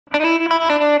Hello,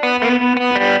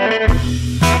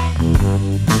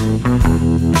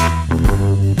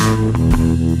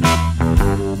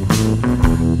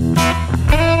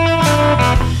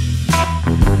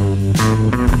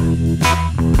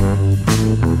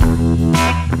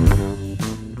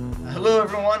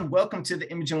 everyone. Welcome to the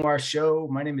Imaging Wire Show.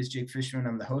 My name is Jake Fishman.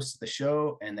 I'm the host of the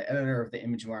show and the editor of the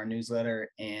Imaging Wire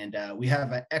newsletter. And we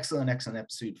have an excellent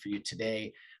episode for you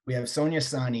today. We have Sonia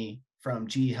Sahney from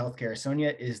GE Healthcare.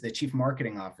 Sonia is the Chief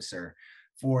Marketing Officer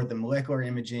for the Molecular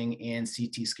Imaging and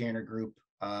CT Scanner Group,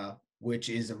 which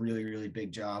is a really, really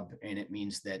big job. And it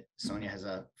means that Sonia has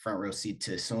a front row seat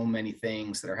to so many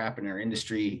things that are happening in our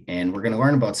industry. And we're going to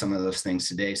learn about some of those things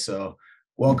today. So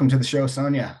welcome to the show,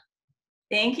 Sonia.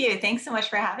 Thank you. Thanks so much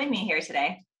for having me here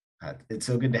today. It's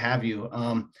so good to have you.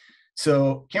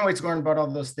 So can't wait to learn about all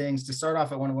those things. To start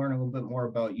off, I want to learn a little bit more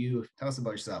about you. Tell us about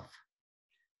yourself.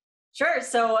 Sure.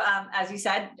 So as you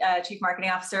said, Chief Marketing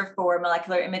Officer for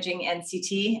Molecular Imaging and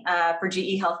CT for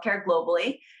GE Healthcare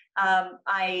globally.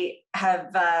 I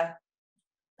have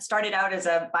started out as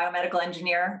a biomedical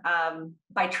engineer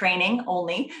by training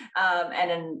only, and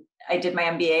then I did my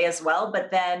MBA as well,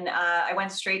 but then I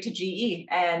went straight to GE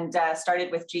and started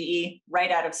with GE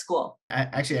right out of school.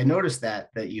 I noticed that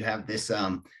you have this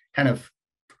kind of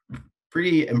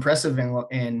pretty impressive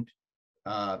and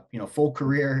full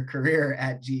career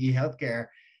at GE Healthcare.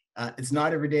 It's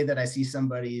not every day that I see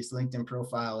somebody's LinkedIn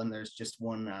profile and there's just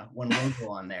one logo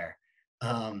on there.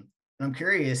 I'm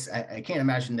curious, I can't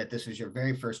imagine that this was your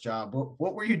very first job.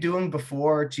 What were you doing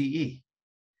before GE?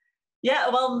 Yeah,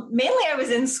 well, mainly I was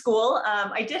in school.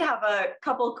 I did have a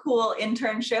couple cool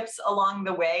internships along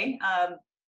the way.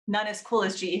 None as cool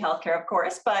as GE Healthcare, of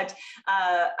course, but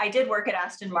I did work at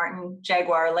Aston Martin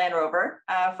Jaguar Land Rover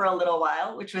for a little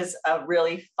while, which was a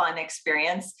really fun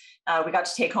experience. We got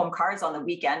to take home cars on the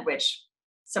weekend, which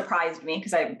surprised me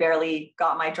because I barely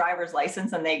got my driver's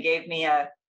license and they gave me a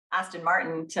Aston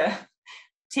Martin to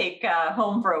take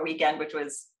home for a weekend, which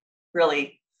was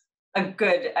really a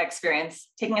good experience.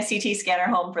 Taking a CT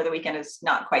scanner home for the weekend is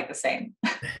not quite the same.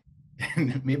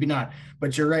 Maybe not,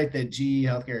 but you're right that GE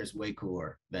Healthcare is way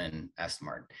cooler than Aston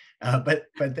Martin. But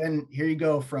then here you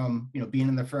go from being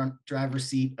in the front driver's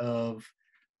seat of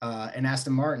an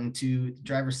Aston Martin to the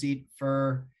driver's seat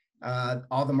for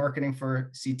all the marketing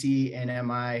for CT and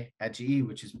MI at GE,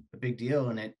 which is a big deal,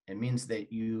 and it means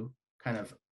that you kind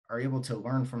of are able to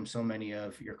learn from so many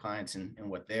of your clients and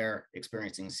what they're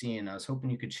experiencing and seeing. I was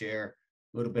hoping you could share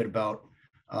a little bit about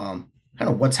kind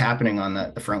of what's happening on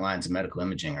the front lines of medical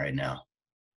imaging right now.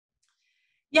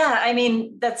 Yeah, I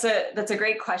mean, that's a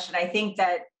great question. I think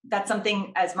that's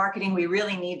something as marketing we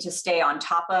really need to stay on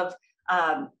top of,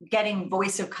 getting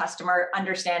voice of customer,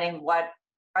 understanding what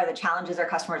are the challenges our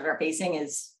customers are facing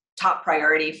is top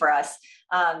priority for us.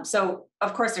 So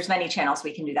of course, there's many channels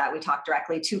we can do that. We talk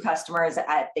directly to customers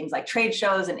at things like trade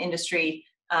shows and industry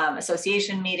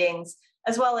association meetings,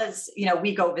 as well as,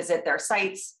 we go visit their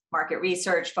sites, market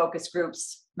research, focus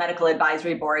groups, medical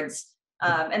advisory boards.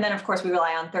 And then of course, we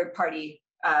rely on third-party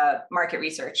market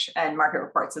research and market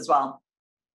reports as well.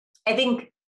 I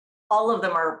think all of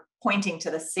them are pointing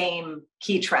to the same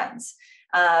key trends.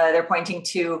 They're pointing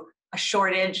to a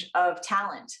shortage of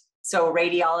talent. So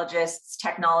radiologists,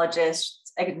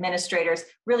 technologists, administrators,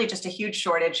 really just a huge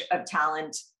shortage of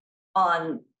talent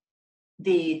on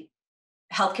the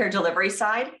healthcare delivery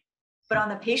side. But on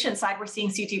the patient side, we're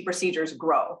seeing CT procedures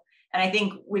grow. And I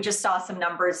think we just saw some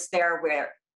numbers there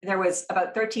where there was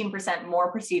about 13%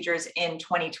 more procedures in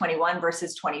 2021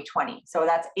 versus 2020. So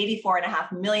that's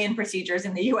 84.5 million procedures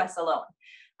in the US alone.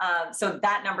 So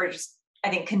that number just, I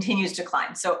think, continues to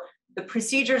climb. So the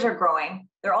procedures are growing.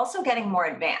 They're also getting more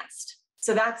advanced.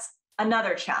 So that's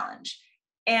another challenge.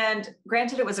 And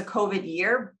granted, it was a COVID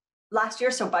year last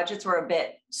year, so budgets were a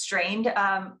bit strained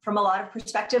from a lot of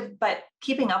perspective, but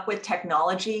keeping up with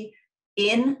technology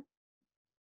in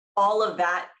all of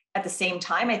that at the same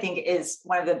time, I think is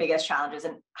one of the biggest challenges.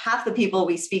 And half the people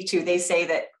we speak to, they say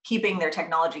that keeping their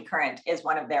technology current is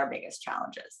one of their biggest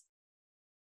challenges.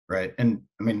 Right. And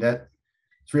I mean, that's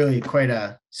really quite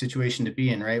a situation to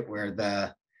be in, right? Where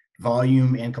the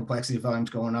volume and complexity of volumes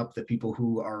going up, the people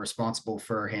who are responsible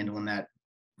for handling that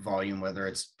volume, whether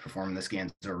it's performing the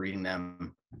scans or reading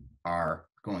them, are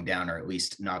going down, or at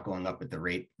least not going up at the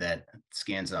rate that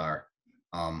scans are.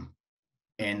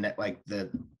 And that, like, the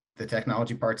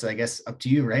technology parts, I guess, up to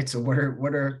you, right? So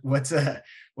what's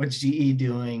GE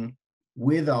doing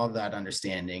with all of that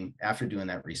understanding after doing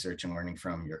that research and learning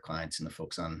from your clients and the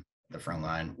folks on the front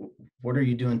line? What are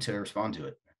you doing to respond to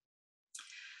it?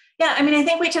 Yeah, I mean, I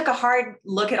think we took a hard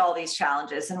look at all these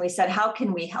challenges and we said, how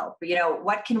can we help?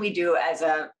 What can we do as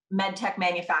a med tech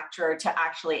manufacturer to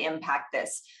actually impact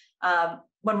this.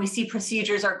 When we see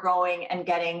procedures are growing and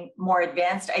getting more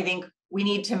advanced, I think we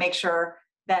need to make sure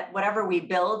that whatever we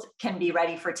build can be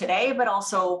ready for today, but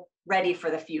also ready for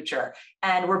the future.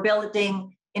 And we're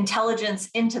building intelligence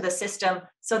into the system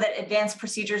so that advanced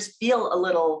procedures feel a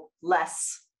little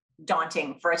less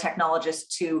daunting for a technologist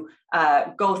to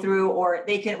go through, or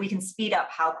we can speed up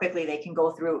how quickly they can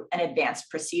go through an advanced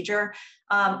procedure,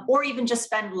 or even just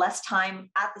spend less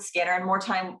time at the scanner and more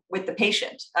time with the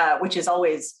patient, which is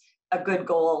always a good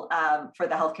goal for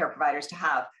the healthcare providers to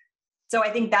have. So I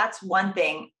think that's one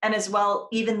thing. And as well,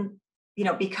 even,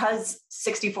 because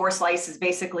 64 slice is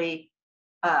basically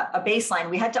a baseline,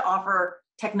 we had to offer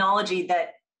technology that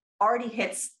already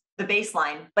hits the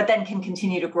baseline, but then can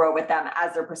continue to grow with them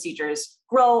as their procedures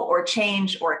grow or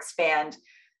change or expand.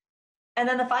 And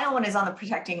then the final one is on the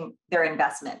protecting their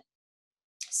investment.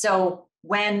 So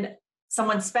when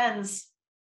someone spends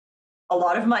a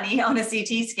lot of money on a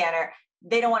CT scanner,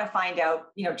 they don't want to find out,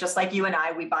 just like you and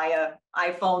I, we buy a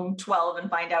iPhone 12 and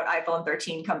find out iPhone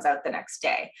 13 comes out the next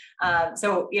day.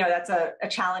 So that's a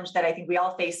challenge that I think we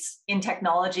all face in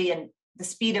technology and the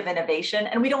speed of innovation.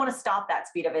 And we don't want to stop that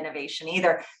speed of innovation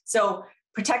either. So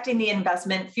protecting the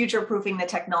investment, future-proofing the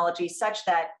technology such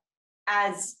that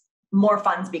as more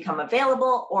funds become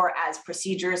available, or as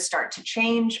procedures start to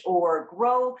change or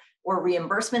grow, or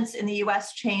reimbursements in the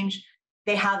US change,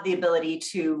 they have the ability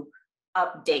to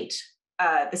update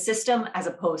the system as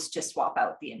opposed to swap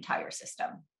out the entire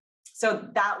system. So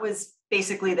that was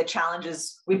basically the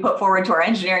challenges we put forward to our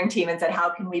engineering team and said, how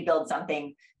can we build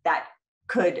something that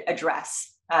could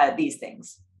address these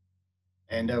things?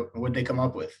 And what did they come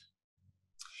up with?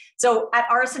 So at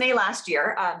RSNA last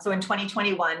year, so in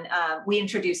 2021, we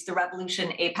introduced the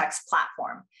Revolution Apex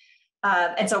platform.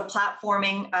 And so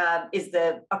platforming is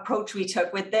the approach we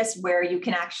took with this, where you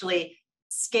can actually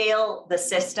scale the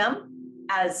system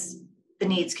as the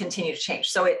needs continue to change.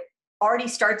 So it already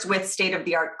starts with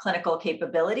state-of-the-art clinical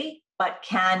capability, but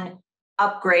can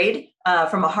upgrade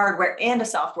from a hardware and a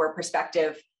software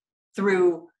perspective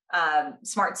through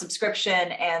smart subscription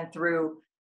and through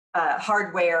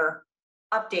hardware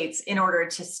updates in order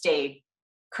to stay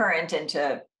current and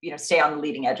to stay on the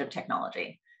leading edge of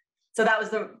technology. So that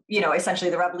was essentially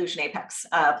the Revolution Apex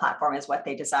platform is what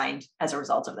they designed as a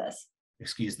result of this.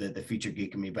 Excuse the feature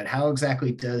geek in me, but how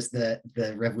exactly does the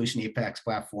Revolution Apex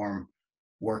platform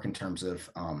work in terms of,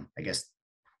 I guess,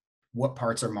 what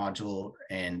parts are modular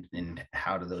and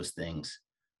how do those things,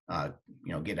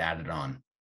 get added on?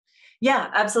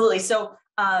 Yeah, absolutely. So,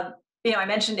 I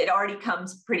mentioned it already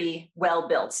comes pretty well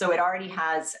built. So it already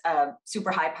has a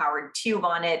super high powered tube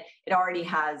on it. It already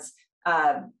has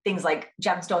things like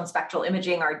gemstone spectral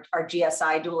imaging, our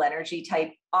GSI dual energy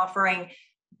type offering,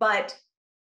 but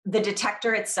the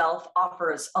detector itself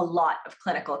offers a lot of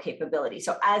clinical capability.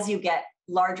 So as you get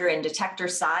larger in detector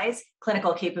size,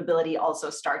 clinical capability also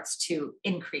starts to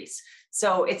increase.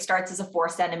 So it starts as a 4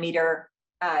 centimeter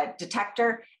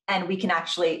detector, and we can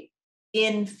actually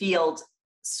in field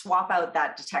swap out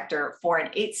that detector for an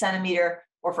 8 centimeter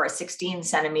or for a 16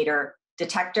 centimeter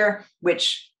detector,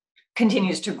 which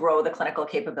continues to grow the clinical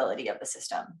capability of the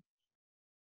system.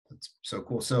 That's so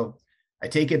cool. So I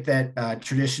take it that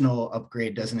traditional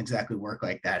upgrade doesn't exactly work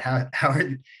like that.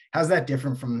 How's that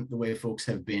different from the way folks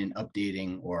have been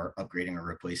updating or upgrading or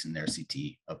replacing their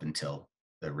CT up until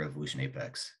the Revolution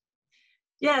Apex?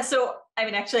 Yeah, so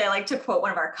actually, I like to quote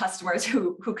one of our customers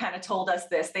who kind of told us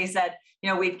this. They said,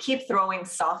 we keep throwing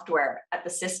software at the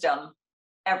system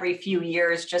every few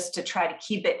years just to try to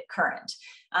keep it current.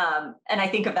 And I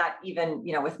think of that even,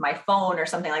 with my phone or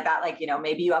something like that, like,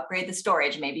 maybe you upgrade the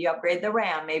storage, maybe you upgrade the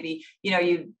RAM, maybe,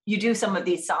 you do some of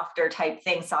these softer type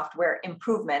things, software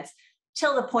improvements,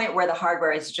 till the point where the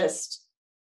hardware is just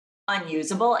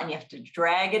unusable and you have to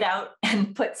drag it out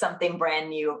and put something brand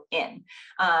new in.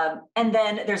 And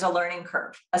then there's a learning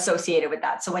curve associated with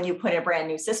that. So when you put a brand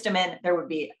new system in, there would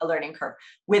be a learning curve.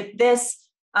 With this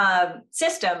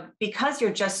system, because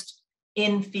you're just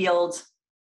in field,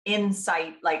 in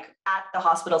site, like at the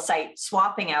hospital site,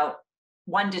 swapping out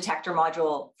one detector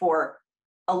module for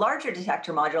a larger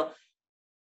detector module,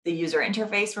 the user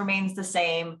interface remains the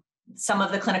same. Some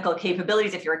of the clinical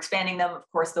capabilities, if you're expanding them, of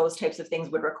course, those types of things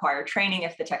would require training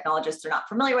if the technologists are not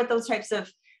familiar with those types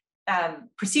of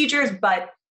procedures. But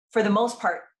for the most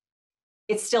part,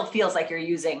 it still feels like you're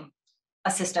using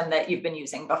a system that you've been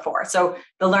using before. So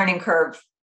the learning curve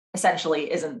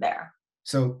essentially isn't there.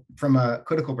 So from a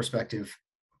clinical perspective,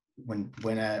 when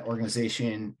an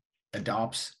organization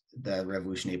adopts the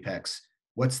Revolution Apex,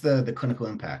 what's the clinical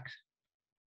impact?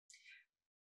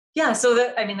 Yeah, so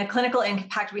the clinical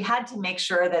impact, we had to make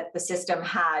sure that the system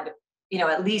had,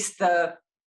 at least the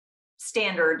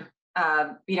standard,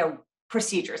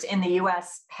 procedures. In the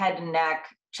US, head and neck,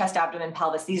 chest, abdomen,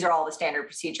 pelvis, these are all the standard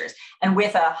procedures. And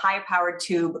with a high-powered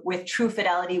tube, with true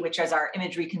fidelity, which is our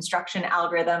image reconstruction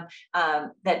algorithm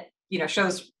that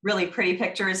shows really pretty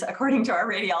pictures according to our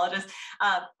radiologist,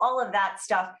 all of that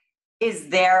stuff is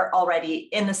there already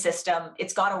in the system.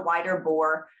 It's got a wider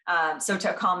bore, so to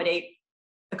accommodate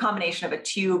the combination of a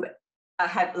tube, a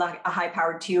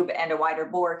high-powered tube and a wider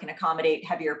bore can accommodate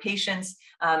heavier patients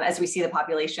as we see the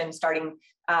population starting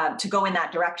to go in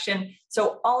that direction.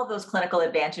 So all of those clinical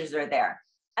advantages are there.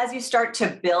 As you start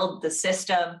to build the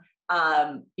system,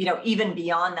 even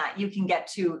beyond that, you can get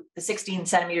to the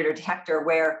 16-centimeter detector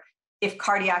where if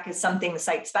cardiac is something the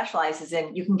site specializes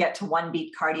in, you can get to 1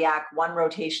 beat cardiac, 1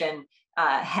 rotation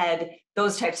head.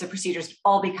 Those types of procedures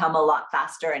all become a lot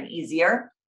faster and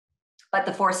easier. But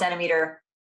the 4-centimeter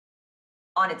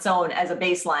on its own as a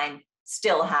baseline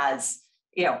still has,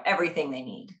 everything they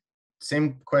need.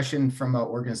 Same question from an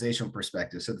organizational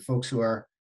perspective. So the folks who are,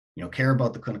 care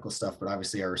about the clinical stuff, but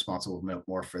obviously are responsible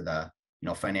more for the,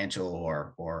 financial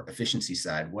or efficiency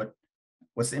side.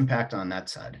 What's the impact on that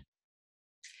side?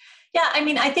 Yeah,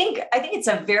 I think it's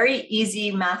a very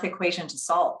easy math equation to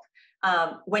solve.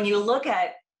 When you look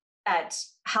at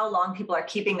how long people are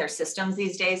keeping their systems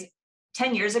these days,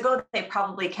 10 years ago, they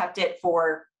probably kept it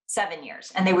for 7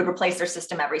 years and they would replace their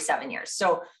system every 7 years.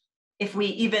 So if we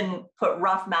even put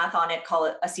rough math on it, call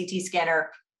it a CT scanner,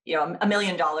 $1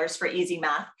 million for easy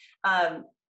math,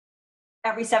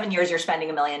 every 7 years, you're spending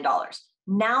 $1 million.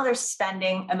 Now they're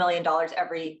spending $1 million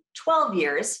every 12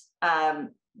 years.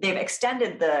 They've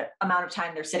extended the amount of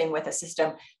time they're sitting with a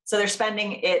system. So they're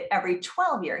spending it every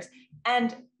 12 years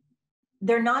and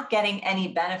they're not getting any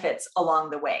benefits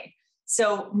along the way.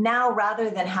 So now rather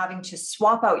than having to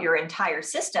swap out your entire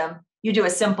system, you do a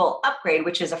simple upgrade,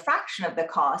 which is a fraction of the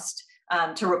cost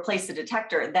to replace the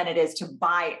detector than it is to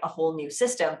buy a whole new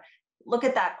system. Look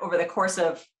at that over the course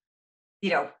of,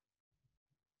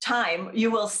 time,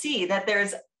 you will see that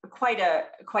there's quite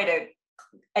a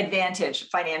advantage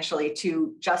financially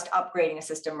to just upgrading a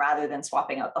system rather than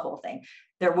swapping out the whole thing.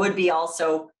 There would be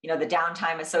also, the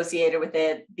downtime associated with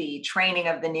it, the training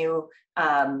of the new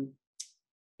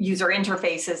user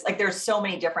interfaces. Like there's so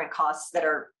many different costs that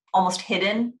are almost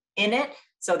hidden in it.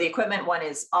 So the equipment one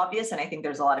is obvious, and I think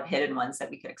there's a lot of hidden ones that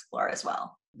we could explore as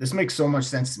well. This makes so much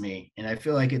sense to me, and I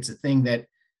feel like it's a thing that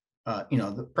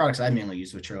the products I mainly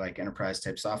use, which are like enterprise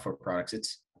type software products,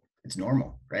 it's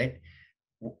normal, right?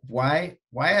 Why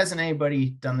hasn't anybody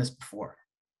done this before?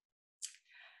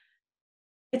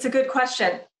 It's a good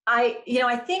question.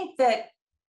 I think that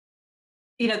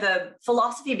the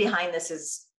philosophy behind this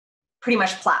is pretty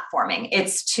much platforming.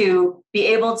 It's to be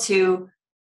able to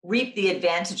reap the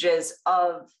advantages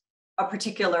of a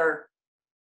particular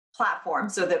platform,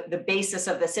 so the basis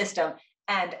of the system,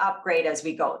 and upgrade as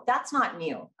we go. That's not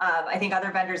new. I think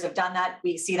other vendors have done that.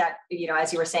 We see that,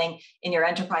 as you were saying, in your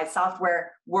enterprise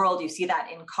software world, you see that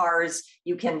in cars.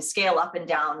 You can scale up and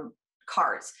down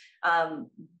cars.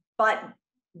 But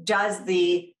does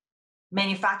the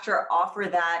manufacturer offer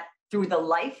that through the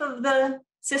life of the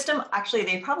system? Actually,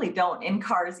 they probably don't in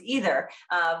cars either,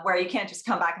 where you can't just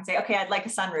come back and say, okay, I'd like a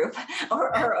sunroof,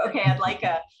 or okay, I'd like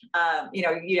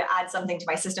you add something to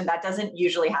my system. That doesn't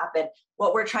usually happen.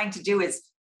 What we're trying to do is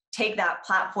take that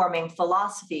platforming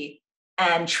philosophy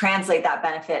and translate that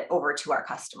benefit over to our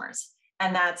customers.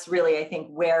 And that's really, I think,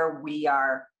 where we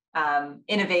are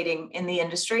innovating in the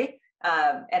industry,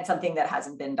 and something that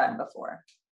hasn't been done before.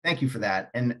 Thank you for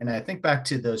that. And I think back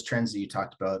to those trends that you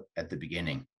talked about at the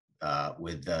beginning,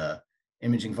 with the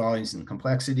imaging volumes and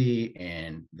complexity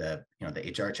and the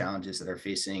HR challenges that are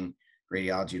facing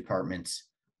radiology departments.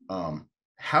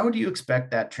 How do you expect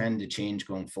that trend to change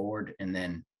going forward? And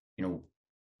then,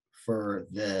 for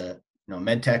the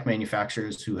med tech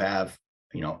manufacturers who have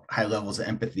high levels of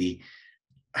empathy,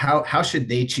 how should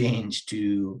they change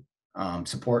to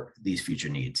support these future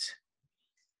needs?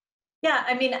 Yeah,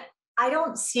 I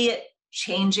don't see it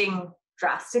changing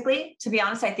drastically, to be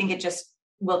honest. I think it just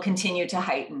will continue to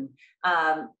heighten.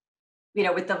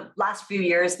 With the last few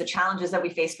years, the challenges that we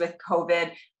faced with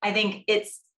COVID, I think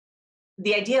it's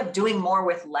the idea of doing more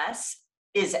with less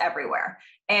is everywhere.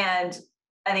 And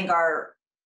I think our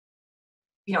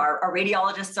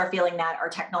radiologists are feeling that, our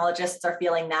technologists are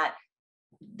feeling that.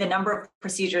 The number of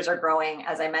procedures are growing,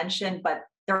 as I mentioned, but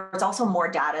there's also more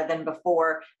data than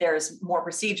before. There's more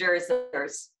procedures.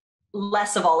 There's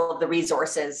less of all of the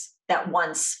resources that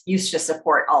once used to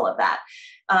support all of that.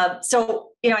 So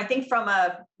I think from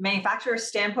a manufacturer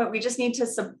standpoint, we just need to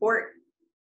support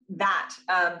that,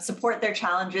 support their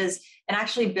challenges, and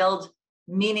actually build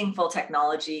meaningful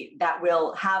technology that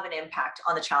will have an impact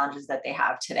on the challenges that they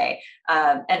have today,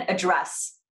 and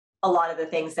address a lot of the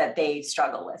things that they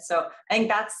struggle with. So I think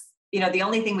that's, the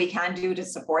only thing we can do to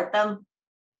support them,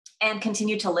 and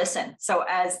continue to listen. So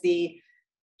as the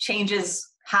changes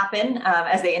happen,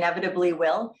 as they inevitably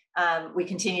will, we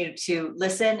continue to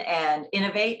listen and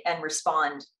innovate and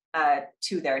respond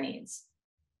to their needs.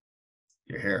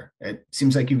 You're here. It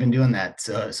seems like you've been doing that.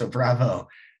 So bravo.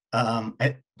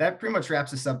 That pretty much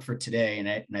wraps us up for today. And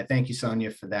I thank you,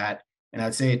 Sonia, for that. And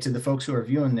I'd say to the folks who are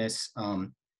viewing this,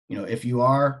 if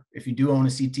you do own a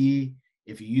CT,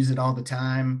 if you use it all the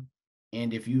time,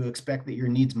 and if you expect that your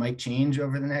needs might change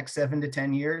over the next 7 to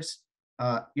 10 years,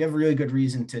 you have a really good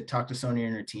reason to talk to Sonia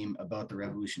and her team about the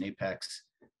Revolution Apex,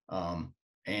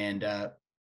 and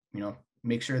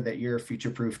make sure that you're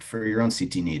future-proofed for your own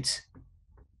CT needs.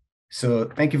 So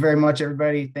thank you very much,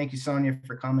 everybody. Thank you, Sonia,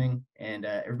 for coming, and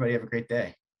everybody have a great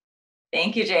day.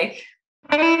 Thank you, Jake.